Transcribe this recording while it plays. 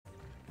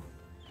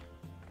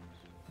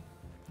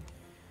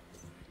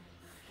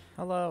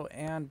Hello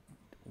and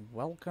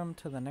welcome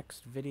to the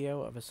next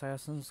video of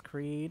Assassin's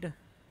Creed.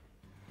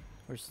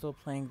 We're still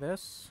playing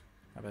this.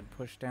 I've been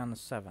pushed down to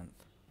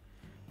 7th.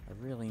 I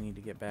really need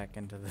to get back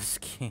into this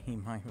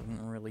game. I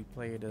haven't really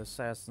played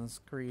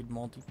Assassin's Creed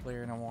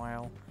multiplayer in a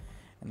while.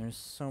 And there's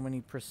so many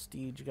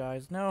prestige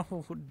guys. No,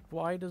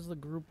 why does the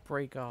group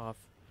break off?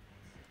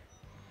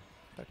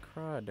 The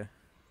crud.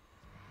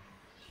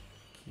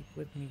 Keep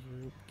with me,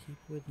 group.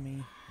 Keep with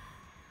me.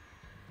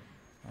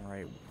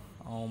 Alright.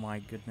 Oh my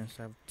goodness,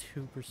 I have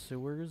 2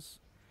 pursuers?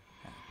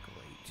 Oh,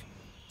 great.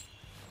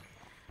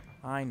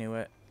 I knew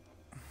it.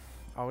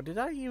 Oh, did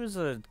I use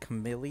a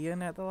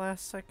chameleon at the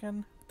last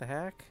second? What the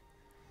heck?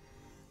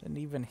 Didn't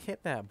even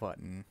hit that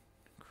button.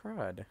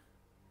 Crud.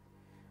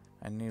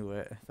 I knew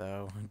it,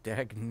 though.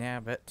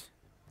 Dagnabbit.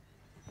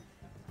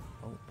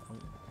 Oh.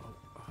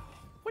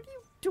 What are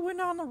you doing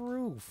on the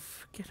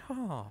roof? Get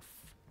off.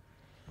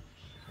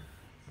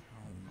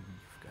 Oh,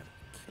 you've got to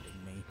be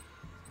kidding me.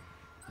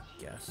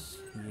 Guess.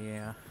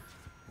 Yeah.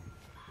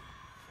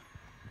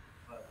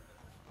 Okay.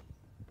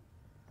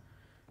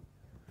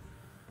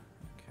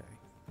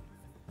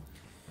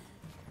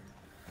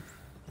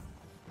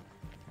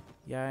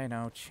 Yeah, I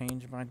know.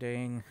 Change my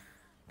dang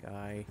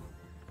guy.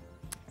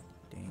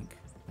 Dink.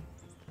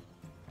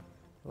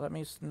 Let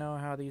me know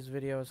how these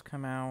videos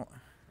come out.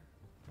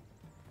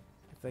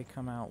 If they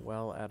come out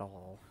well at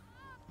all.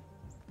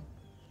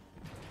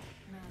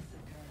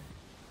 Massacre.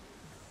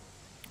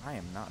 I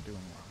am not doing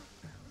well.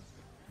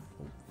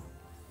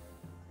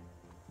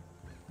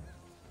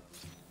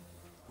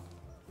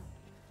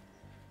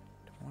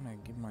 Don't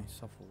want to give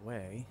myself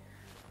away.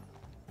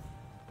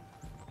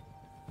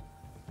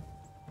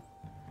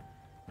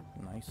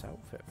 Nice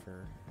outfit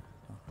for...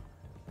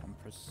 I'm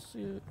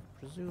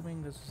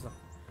presuming this is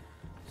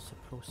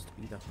supposed to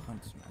be the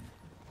huntsman.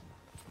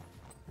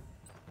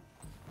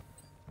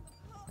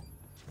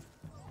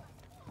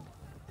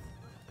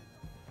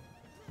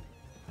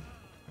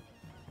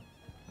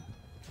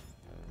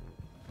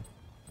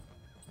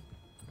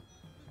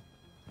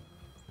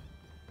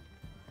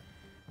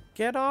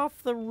 Get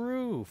off the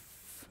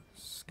roof,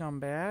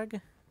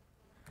 scumbag.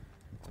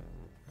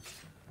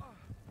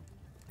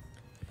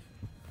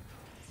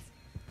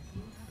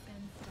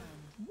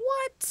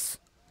 What?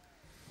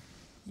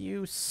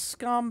 You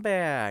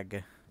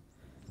scumbag.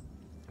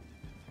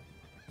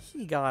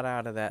 He got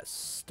out of that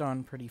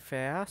stun pretty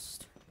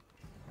fast.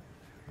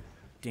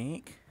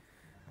 Dink.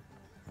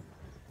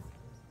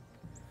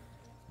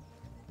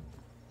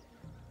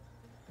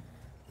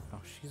 Oh,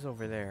 she's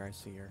over there. I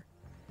see her.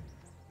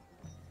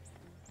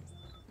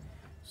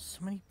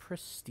 So many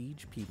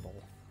prestige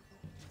people.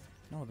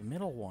 No, the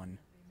middle one.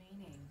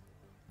 Remaining.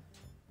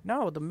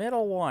 No, the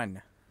middle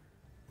one.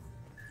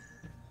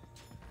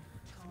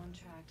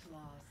 Contract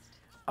lost.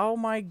 Oh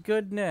my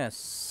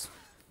goodness.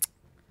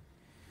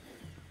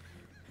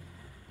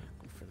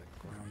 Go for the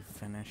ground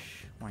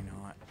finish. Why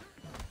not?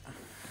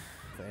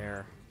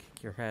 There.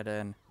 Kick your head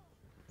in.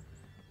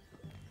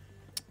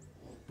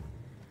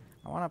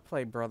 I want to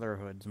play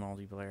Brotherhood's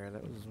multiplayer.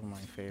 That was one of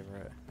my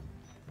favorite.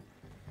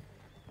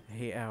 I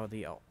hate how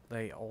they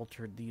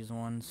altered these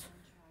ones.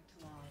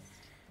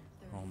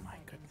 Oh my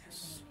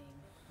goodness.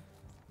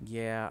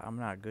 Yeah, I'm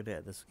not good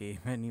at this game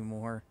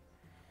anymore.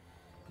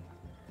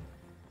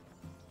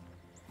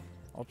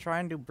 I'll try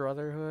and do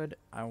Brotherhood.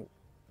 I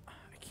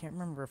can't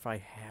remember if I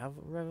have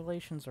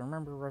Revelations. I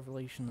remember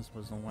Revelations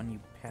was the one you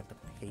had to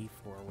pay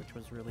for, which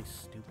was really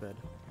stupid.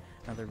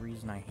 Another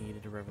reason I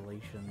hated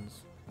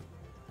Revelations.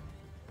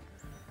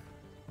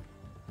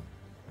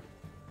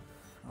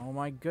 Oh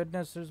my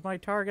goodness, there's my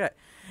target.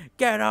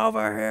 Get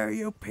over here,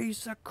 you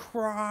piece of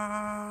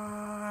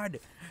crud!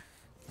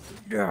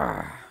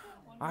 Ugh,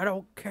 I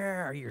don't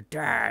care, you're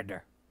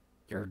dead.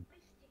 You're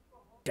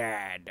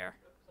dead.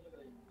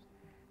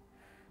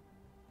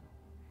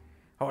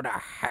 Who the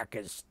heck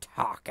is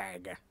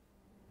talking?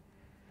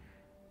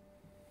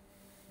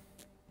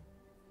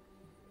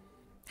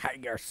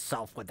 Hang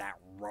yourself with that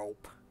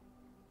rope.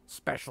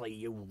 Especially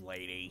you,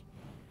 lady.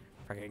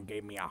 Freaking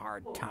gave me a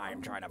hard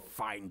time trying to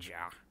find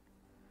ya.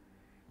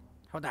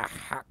 Who the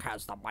heck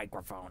has the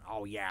microphone?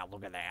 Oh yeah,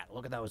 look at that.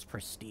 Look at those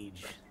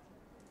prestige.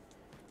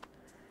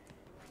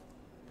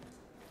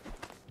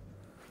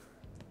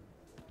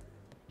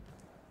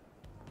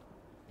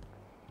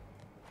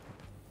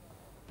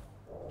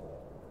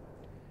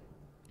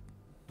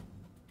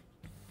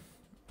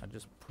 I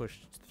just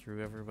pushed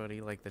through everybody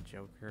like the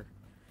Joker.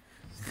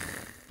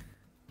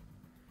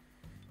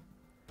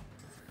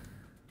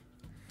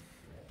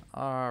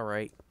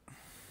 Alright.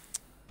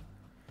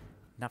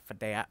 Enough of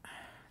that.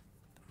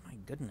 My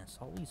goodness,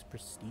 all these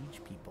prestige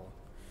people.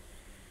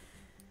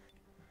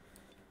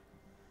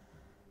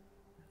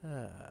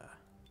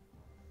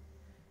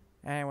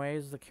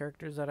 Anyways, the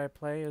characters that I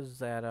play is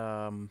that,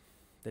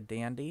 the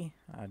dandy,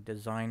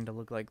 designed to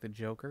look like the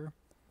Joker.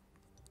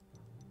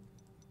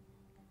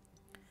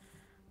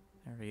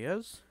 There he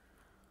is.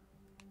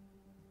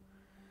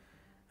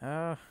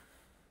 I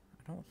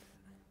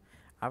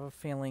have a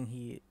feeling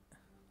he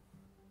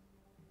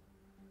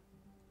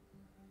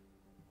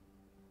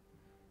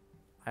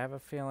I have a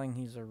feeling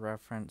he's a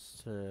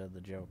reference to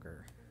the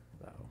Joker,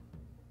 though.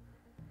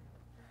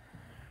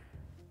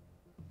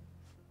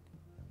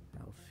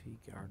 Elfie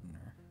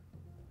Gardner.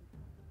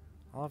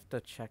 I'll have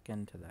to check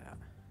into that.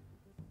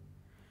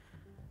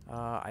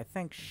 I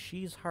think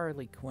she's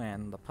Harley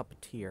Quinn, the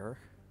puppeteer.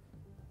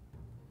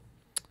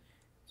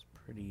 It's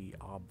pretty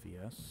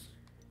obvious.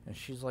 And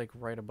she's like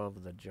right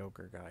above the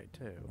Joker guy,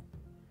 too.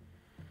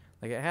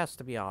 Like, it has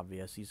to be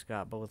obvious. He's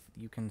got both.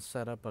 You can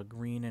set up a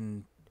green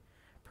and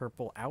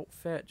purple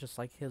outfit, just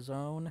like his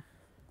own.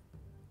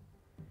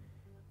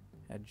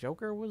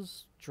 Joker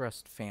was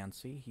dressed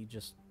fancy. He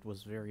just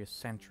was very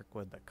eccentric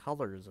with the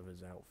colors of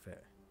his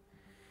outfit.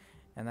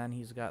 And then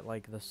he's got,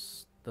 like,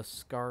 the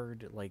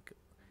scarred, like,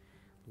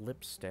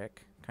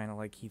 lipstick, kind of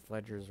like Heath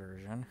Ledger's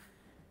version.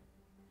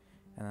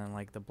 And then,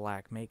 like, the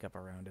black makeup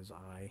around his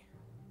eye.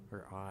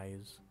 Or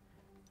eyes,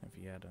 if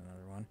he had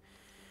another one.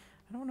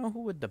 I don't know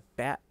who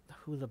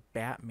the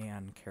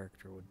Batman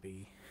character would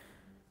be.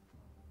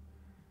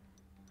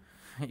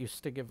 I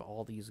used to give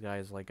all these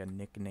guys like a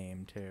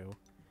nickname too.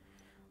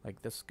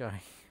 Like this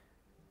guy.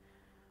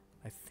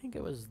 I think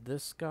it was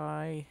this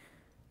guy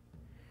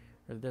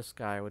or this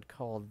guy I would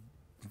call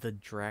the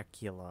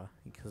Dracula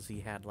because he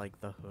had like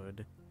the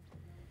hood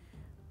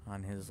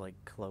on his like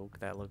cloak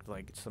that looked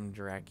like some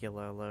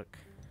Dracula look.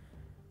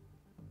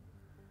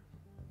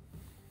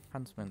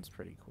 Huntsman's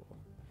pretty cool.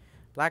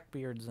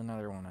 Blackbeard's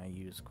another one I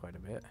use quite a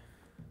bit.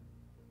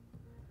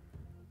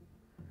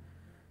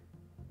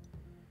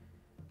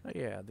 But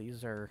yeah,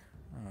 these are...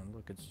 Oh,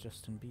 look, it's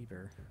Justin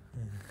Bieber.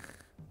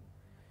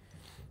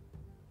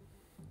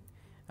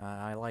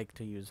 I like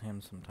to use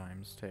him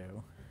sometimes,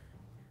 too.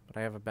 But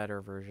I have a better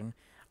version.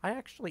 I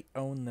actually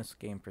own this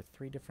game for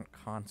 3 different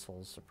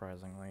consoles,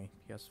 surprisingly.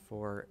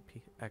 PS4,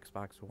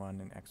 Xbox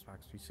One, and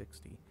Xbox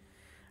 360.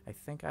 I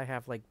think I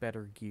have, like,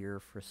 better gear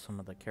for some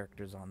of the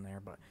characters on there,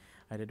 but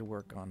I did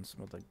work on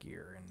some of the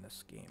gear in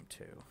this game,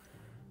 too.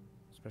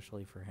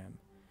 Especially for him.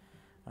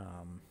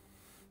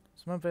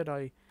 Some of it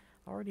I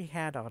already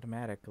had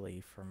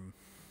automatically from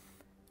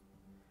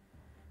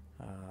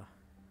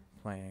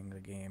playing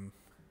the game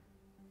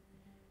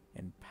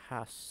in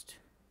past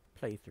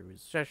playthroughs,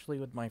 especially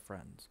with my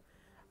friends.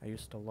 I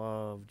used to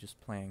love just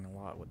playing a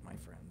lot with my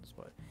friends,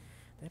 but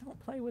they don't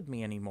play with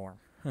me anymore.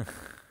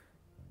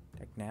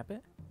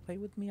 Technabbit, play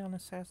with me on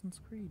Assassin's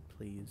Creed,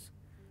 please.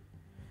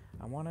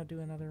 I want to do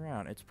another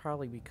round. It's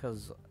probably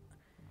because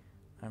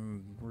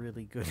I'm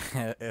really good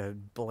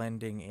at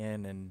blending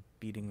in and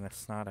beating the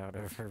snot out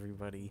of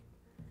everybody.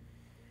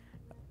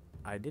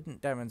 I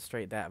didn't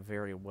demonstrate that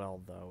very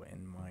well, though,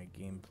 in my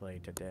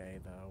gameplay today,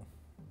 though.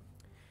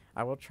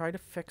 I will try to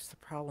fix the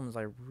problems.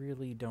 I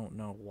really don't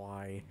know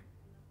why,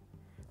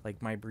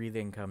 like, my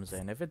breathing comes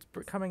in. If it's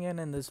coming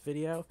in this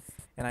video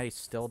and I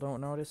still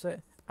don't notice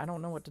it, I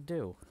don't know what to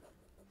do.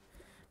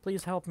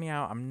 Please help me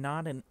out. I'm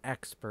not an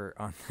expert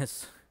on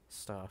this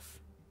stuff.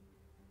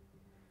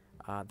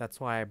 That's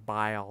why I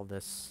buy all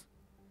this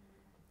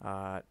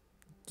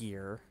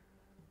gear,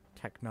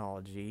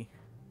 technology,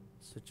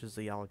 such as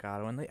the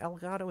Elgato. And the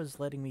Elgato is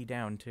letting me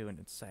down, too, and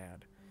it's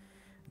sad.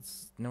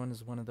 It's known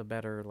as one of the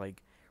better,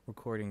 like,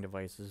 recording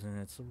devices,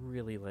 and it's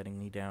really letting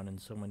me down in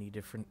so many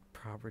different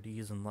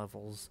properties and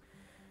levels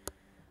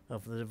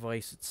of the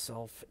device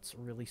itself. It's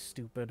really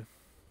stupid.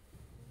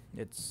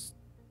 It's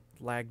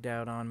lagged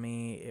out on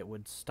me. It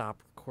would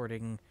stop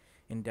recording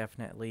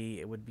indefinitely.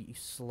 It would be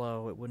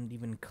slow. It wouldn't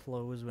even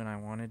close when I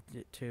wanted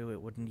it to.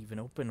 It wouldn't even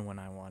open when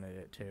I wanted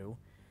it to.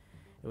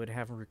 It would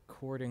have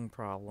recording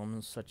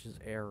problems such as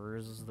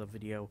errors. The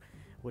video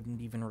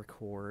wouldn't even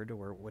record,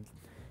 or it would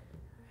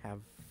have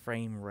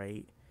frame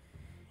rate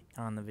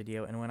on the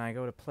video. And when I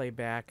go to play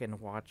back and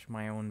watch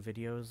my own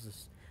videos,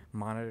 just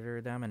monitor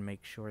them and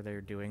make sure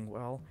they're doing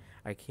well,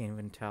 I can't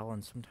even tell.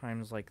 And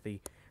sometimes, like, the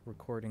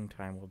recording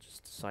time will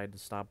just decide to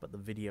stop, but the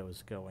video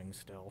is going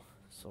still,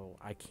 so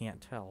I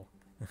can't tell.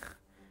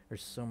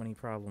 There's so many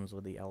problems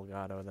with the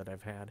Elgato that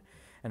I've had,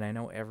 and I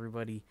know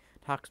everybody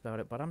talks about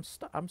it, but I'm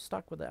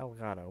stuck with the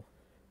Elgato.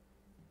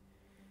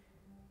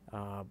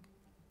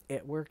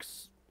 It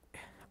works.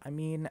 I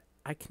mean,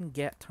 I can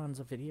get tons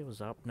of videos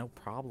up, no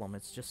problem.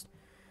 It's just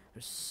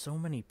there's so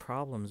many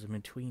problems in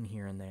between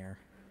here and there.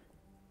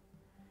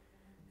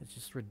 It's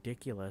just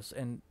ridiculous.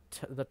 And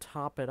to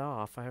top it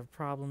off, I have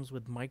problems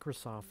with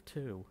Microsoft,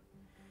 too.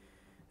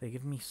 They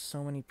give me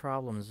so many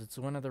problems. It's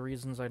one of the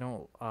reasons I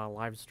don't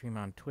live stream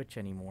on Twitch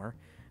anymore.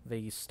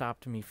 They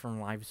stopped me from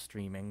live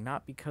streaming,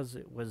 not because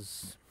it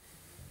was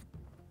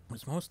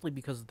mostly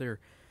because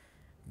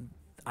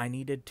I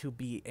needed to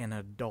be an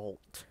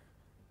adult,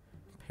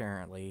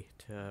 apparently,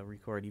 to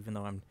record, even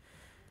though I'm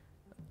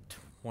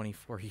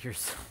 24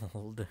 years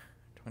old,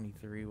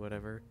 23,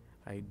 whatever.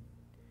 I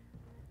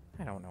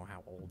don't know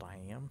how old I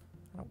am.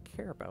 I don't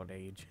care about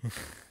age.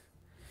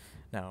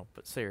 No,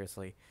 but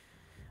seriously,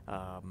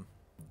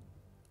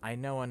 I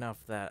know enough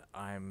that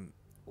I'm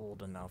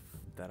old enough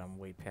that I'm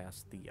way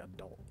past the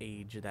adult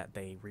age that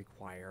they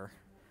require,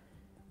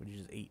 which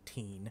is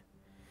 18.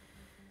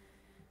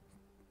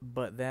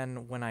 But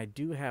then when I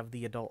do have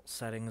the adult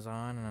settings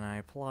on and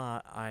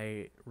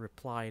I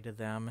reply to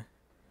them,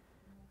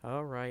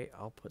 all right,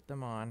 I'll put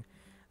them on.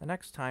 The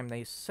next time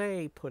they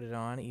say put it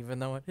on, even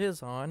though it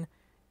is on,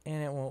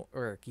 and it won't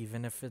work,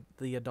 even if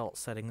the adult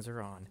settings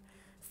are on.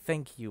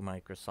 Thank you,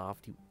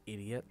 Microsoft, you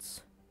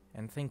idiots.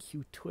 And thank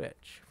you,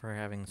 Twitch, for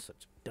having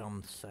such a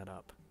dumb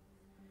setup.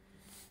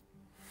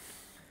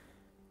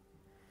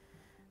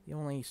 The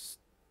only...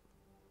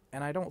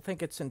 And I don't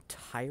think it's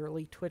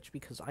entirely Twitch,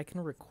 because I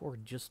can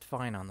record just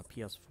fine on the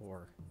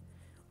PS4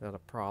 without a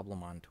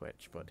problem on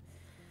Twitch, but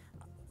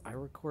I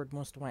record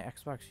most of my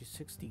Xbox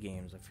 360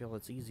 games. I feel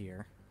it's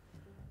easier.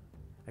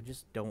 I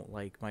just don't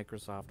like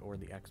Microsoft or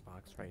the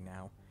Xbox right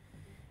now.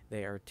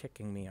 They are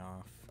ticking me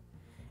off,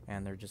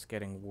 and they're just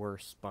getting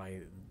worse by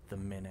the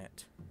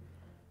minute.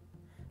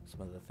 Some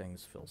of the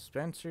things Phil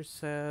Spencer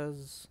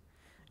says,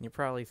 and you're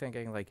probably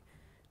thinking, like,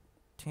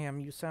 Tam,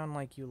 you sound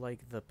like you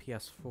like the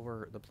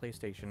PS4, the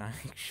PlayStation. I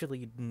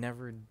actually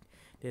never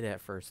did at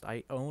first.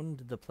 I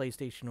owned the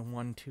PlayStation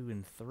 1, 2,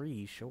 and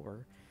 3,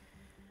 sure.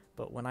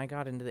 But when I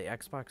got into the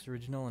Xbox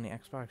original and the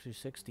Xbox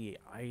 360,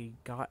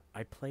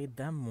 I played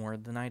them more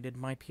than I did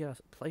my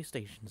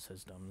PlayStation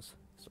systems,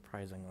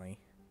 surprisingly.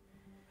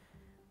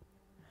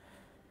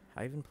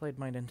 I even played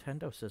my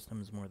Nintendo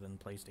systems more than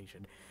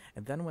PlayStation.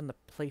 And then when the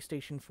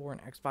PlayStation 4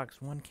 and Xbox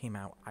One came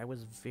out, I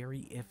was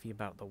very iffy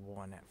about the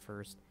One at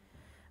first.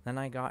 Then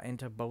I got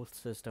into both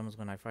systems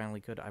when I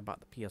finally could. I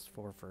bought the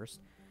PS4 first.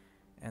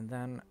 And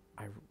then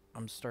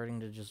I'm starting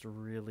to just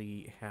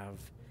really have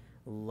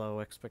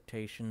low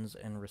expectations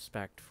and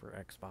respect for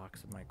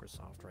Xbox and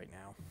Microsoft right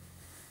now.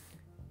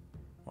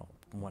 Well,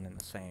 one and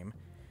the same.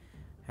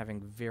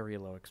 Having very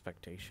low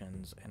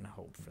expectations and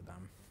hope for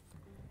them.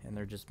 And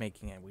they're just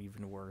making it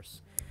even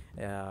worse.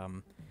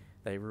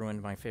 They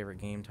ruined my favorite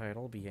game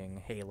title,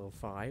 being Halo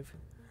 5.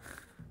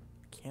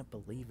 Can't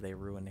believe they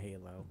ruined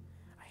Halo.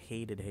 I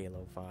hated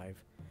Halo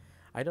 5.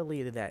 I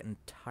deleted that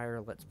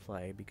entire Let's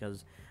Play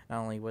because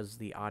not only was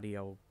the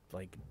audio,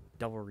 like,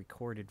 double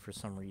recorded for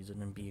some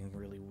reason and being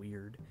really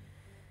weird,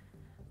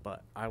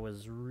 but I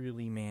was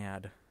really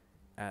mad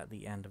at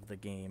the end of the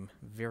game.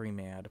 Very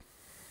mad.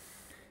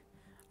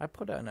 I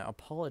put an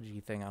apology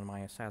thing on my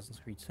Assassin's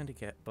Creed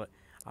Syndicate, but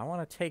I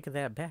want to take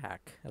that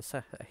back.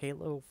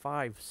 Halo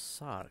 5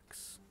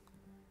 sucks.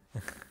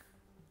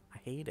 I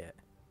hate it.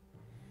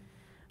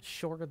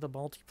 Sure, the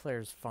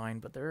multiplayer's fine,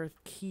 but there are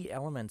key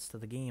elements to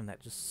the game that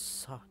just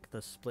suck.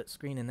 The split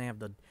screen, and they have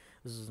the...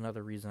 This is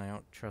another reason I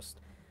don't trust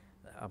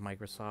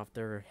Microsoft.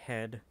 Their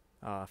head,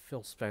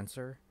 Phil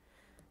Spencer,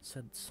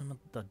 said some of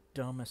the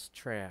dumbest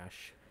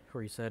trash,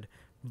 where he said,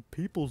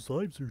 people's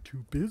lives are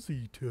too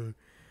busy to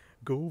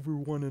go over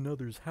one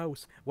another's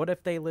house. What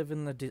if they live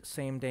in the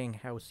same dang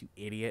house, you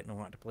idiot, and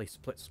want to play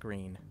split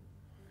screen?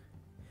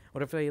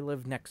 What if they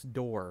live next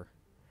door?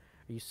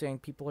 Are you saying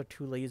people are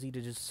too lazy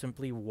to just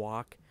simply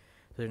walk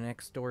to their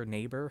next door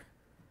neighbor?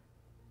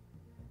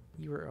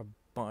 You're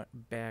a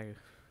bag...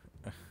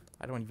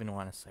 I don't even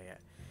want to say it.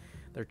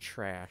 They're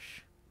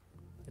trash.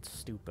 It's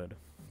stupid.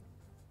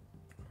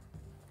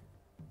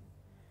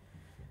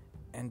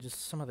 And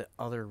just some of the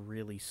other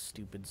really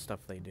stupid stuff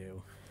they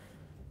do.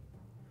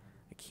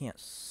 I can't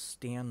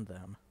stand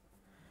them.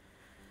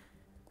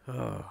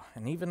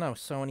 And even though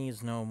Sony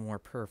is no more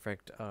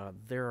perfect,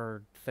 there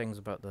are things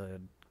about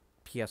the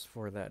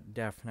PS4 that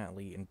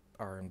definitely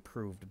are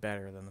improved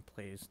better than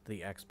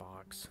the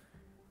Xbox.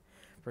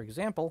 For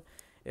example,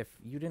 if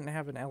you didn't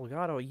have an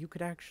Elgato, you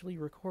could actually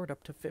record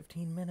up to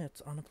 15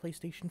 minutes on a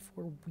PlayStation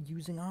 4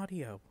 using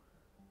audio.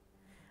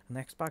 On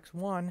the Xbox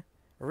One,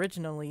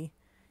 originally,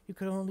 you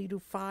could only do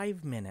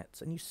 5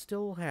 minutes, and you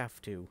still have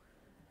to.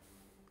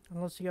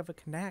 Unless you have a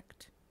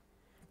Kinect.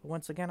 But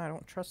once again, I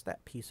don't trust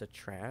that piece of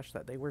trash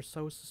that they were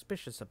so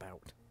suspicious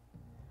about.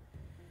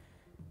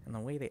 And the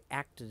way they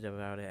acted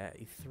about it at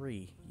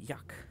E3,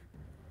 yuck.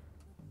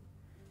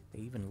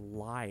 They even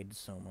lied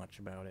so much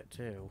about it,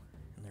 too,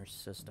 in their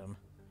system.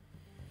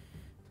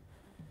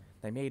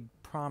 They made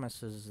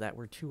promises that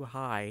were too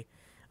high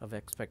of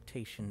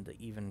expectation to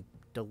even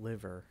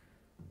deliver.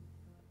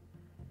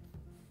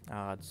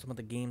 Some of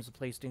the games the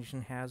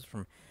PlayStation has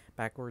from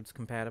backwards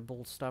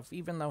compatible stuff,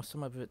 even though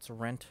some of it's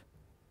rent,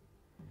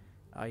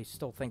 I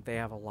still think they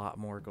have a lot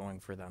more going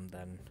for them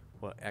than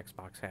what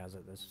Xbox has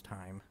at this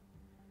time.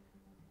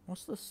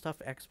 Most of the stuff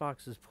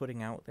Xbox is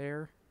putting out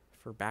there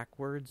for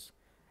backwards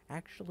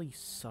actually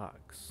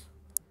sucks.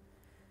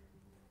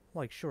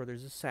 Like, sure,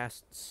 there's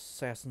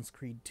Assassin's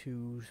Creed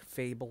 2,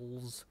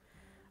 Fables.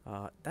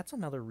 That's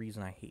another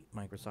reason I hate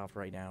Microsoft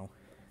right now.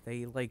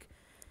 They, like,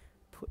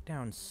 put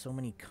down so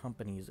many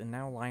companies, and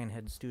now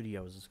Lionhead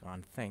Studios is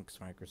gone. Thanks,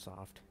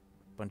 Microsoft.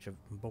 Bunch of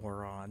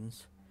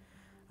morons.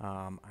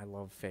 I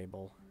love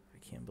Fable. I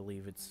can't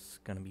believe it's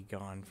gonna be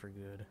gone for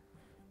good.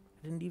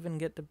 I didn't even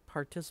get to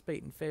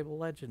participate in Fable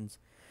Legends.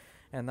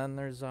 And then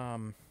there's,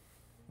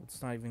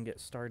 let's not even get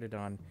started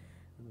on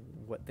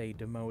what they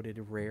demoted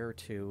Rare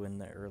to in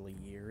the early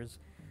years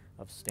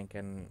of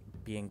making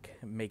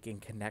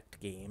Kinect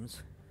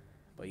games.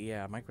 But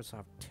yeah,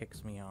 Microsoft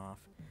ticks me off.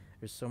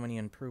 There's so many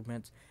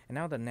improvements. And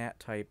now the NAT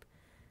type,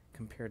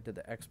 compared to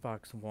the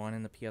Xbox One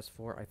and the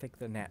PS4, I think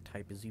the NAT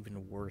type is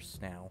even worse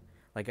now.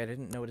 Like, I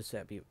didn't notice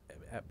that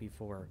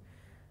before.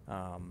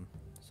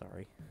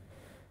 Sorry.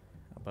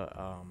 But,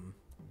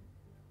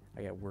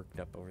 I get worked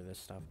up over this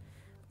stuff.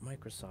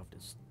 Microsoft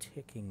is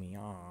ticking me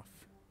off.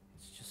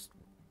 It's just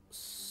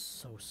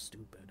so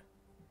stupid.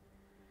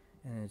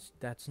 And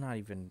that's not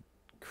even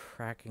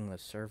cracking the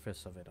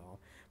surface of it all.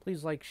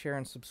 Please like, share,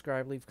 and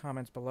subscribe. Leave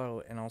comments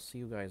below, and I'll see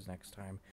you guys next time.